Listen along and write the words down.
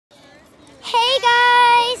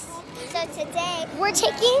we're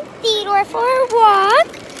taking Theodore for a walk.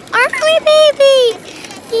 Aren't we, baby?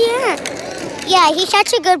 Yeah. Yeah, he's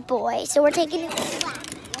such a good boy. So we're taking him.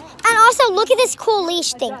 And also, look at this cool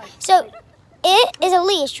leash thing. So it is a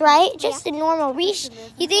leash, right? Just a normal leash.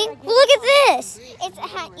 You think? Well, look at this. It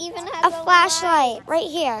even has a flashlight right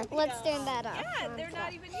here. Let's turn that off. Yeah, they're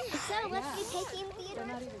not even used. So let's be taking Theodore.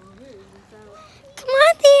 Come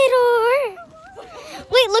on, Theodore.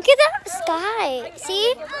 Wait, look at that sky.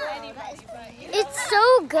 See? It's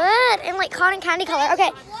so good and like cotton candy color. Okay,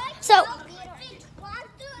 so.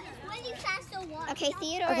 Okay,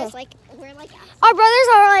 Theodore is like, we're like. Our brothers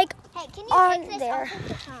are like hey, can you on take this there. off of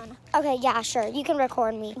the phone? Okay, yeah, sure. You can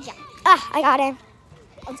record me. Yeah. Ah, I got him.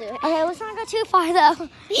 I'll do it. Okay, let's not go too far though.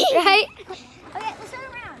 Right? Okay, let's turn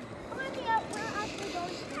around. Come on, Theo. We're actually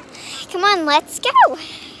going to. Come on, let's go.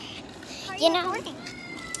 You know, Recording?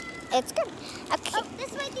 It's good. Okay. oh,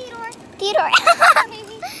 this way, Theodore. Theodore.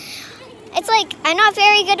 It's like, I'm not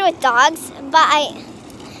very good with dogs, but I...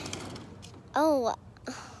 Oh.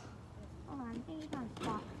 Hold on, I think he's on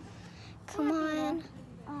spot. Come on.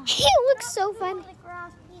 Oh. He looks so fun. The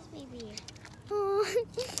grass, please, baby. Oh.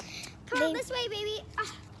 Come on, this way, baby.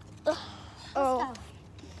 Oh.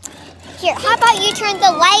 Here, how about you turn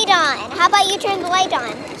the light on? How about you turn the light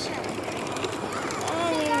on?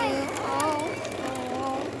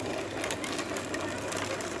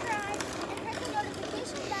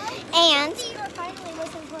 And Theodore finally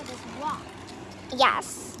listened for this walk.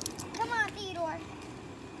 yes. Come on, Theodore.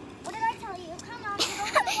 What did I tell you? Come on, Theodore.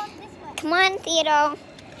 We're gonna walk this way. Come on, Theodore.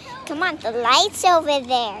 Come on, the light's over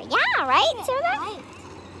there. Yeah, right? So that Light.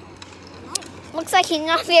 looks like he's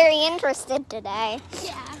not very interested today.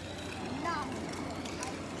 Yeah. No.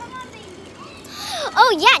 Come on, baby.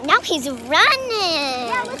 Oh, yeah, now he's running.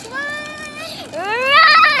 Yeah, let's run.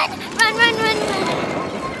 Run! Run, run, run,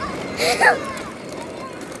 run.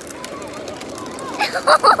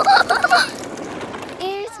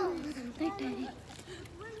 Here's another day.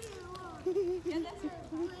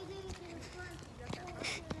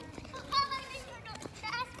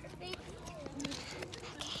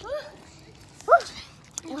 What?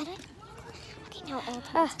 Okay, now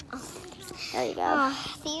all there you go.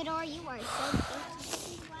 Theodore, you are so good.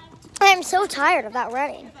 I'm so tired of that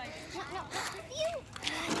running. No.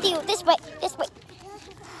 Theo, this way, this way.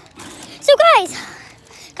 So guys,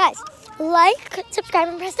 like, subscribe,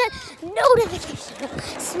 and press the notification bell.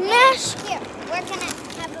 Smash. Here, we're gonna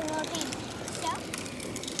have a little game. So,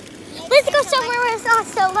 Let's go somewhere where it's not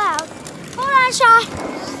so loud. Hold on, Shaw.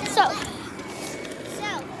 So,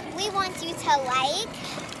 we want you to like,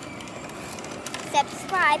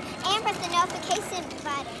 subscribe, and press the notification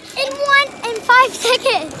button. In 5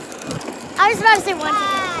 seconds. I was about to say 1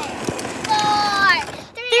 second. 5,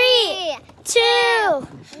 4, 3, 2,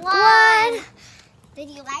 1. Did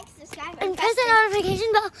you like, subscribe, And press the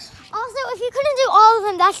notification bell. Also, if you couldn't do all of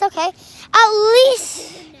them, that's okay. At least.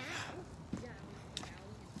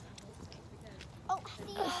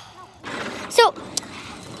 So,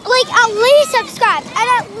 like, at least subscribe. And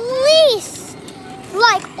at least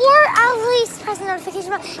like, or at least press the notification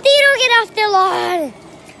bell. Theodore, get off the lawn.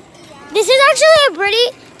 This is actually a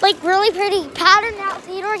pretty, like, really pretty pattern now.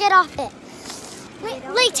 Theodore, get off it.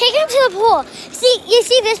 Like, take him to the pool. See, you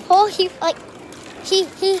see this pool? He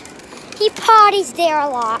potties there a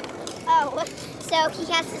lot. Oh, so he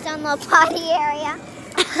has his own little potty area.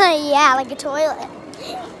 Yeah, like a toilet.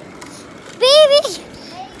 Baby!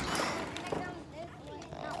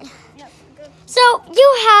 So,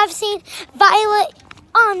 you have seen Violet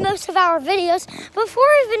on most of our videos. Before,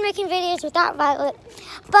 we've been making videos without Violet.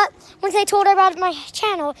 But once I told her about my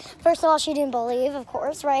channel, first of all, she didn't believe, of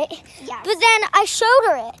course, right? Yeah. But then I showed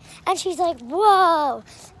her it, and she's like, whoa.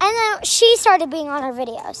 And then she started being on her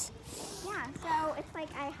videos. Yeah, so it's like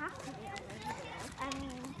I have to be on the videos. I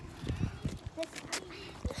mean,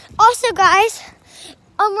 Also, guys,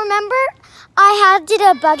 remember I did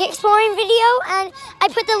a bug exploring video, and I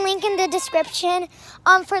put the link in the description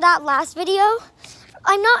for that last video.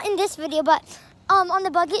 I'm not in this video, but on the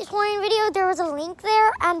bug exploring video, there was a link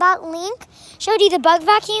there, and that link showed you the bug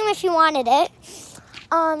vacuum if you wanted it.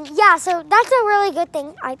 Yeah, so that's a really good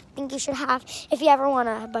thing I think you should have if you ever want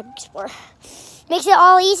to bug explore. Makes it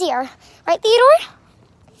all easier. Right, Theodore?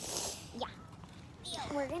 yeah.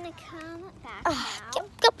 We're going to come back now.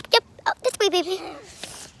 Yep. Oh, this way, baby.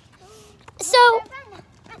 So, run.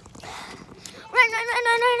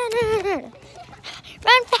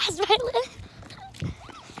 Run fast, Violet.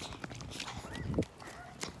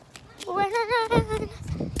 Run.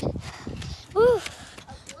 Woo.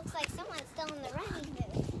 Looks like someone's still in the running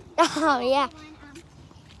mood. Oh, yeah.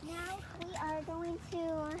 Now we are going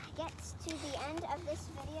to gets to the end of this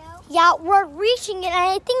video. Yeah, we're reaching it, and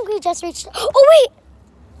I think we just reached it. Oh, wait!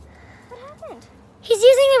 What happened? He's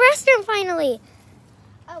using the restroom finally.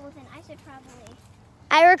 Oh, well then I should probably.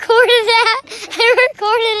 I recorded that. I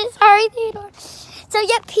recorded it. Sorry, Theodore. So,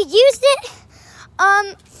 yep, he used it.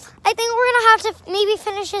 I think we're going to have to maybe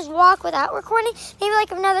finish his walk without recording. Maybe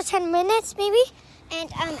like another 10 minutes, maybe.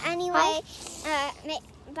 And anyway,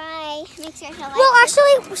 bye. Make sure to like. Well,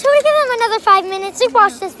 actually, should we give him another 5 minutes to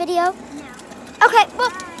watch this video? No. Okay,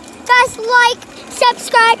 well, guys, like,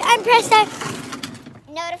 subscribe, and press that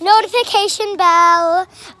notification bell.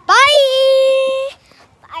 Bye!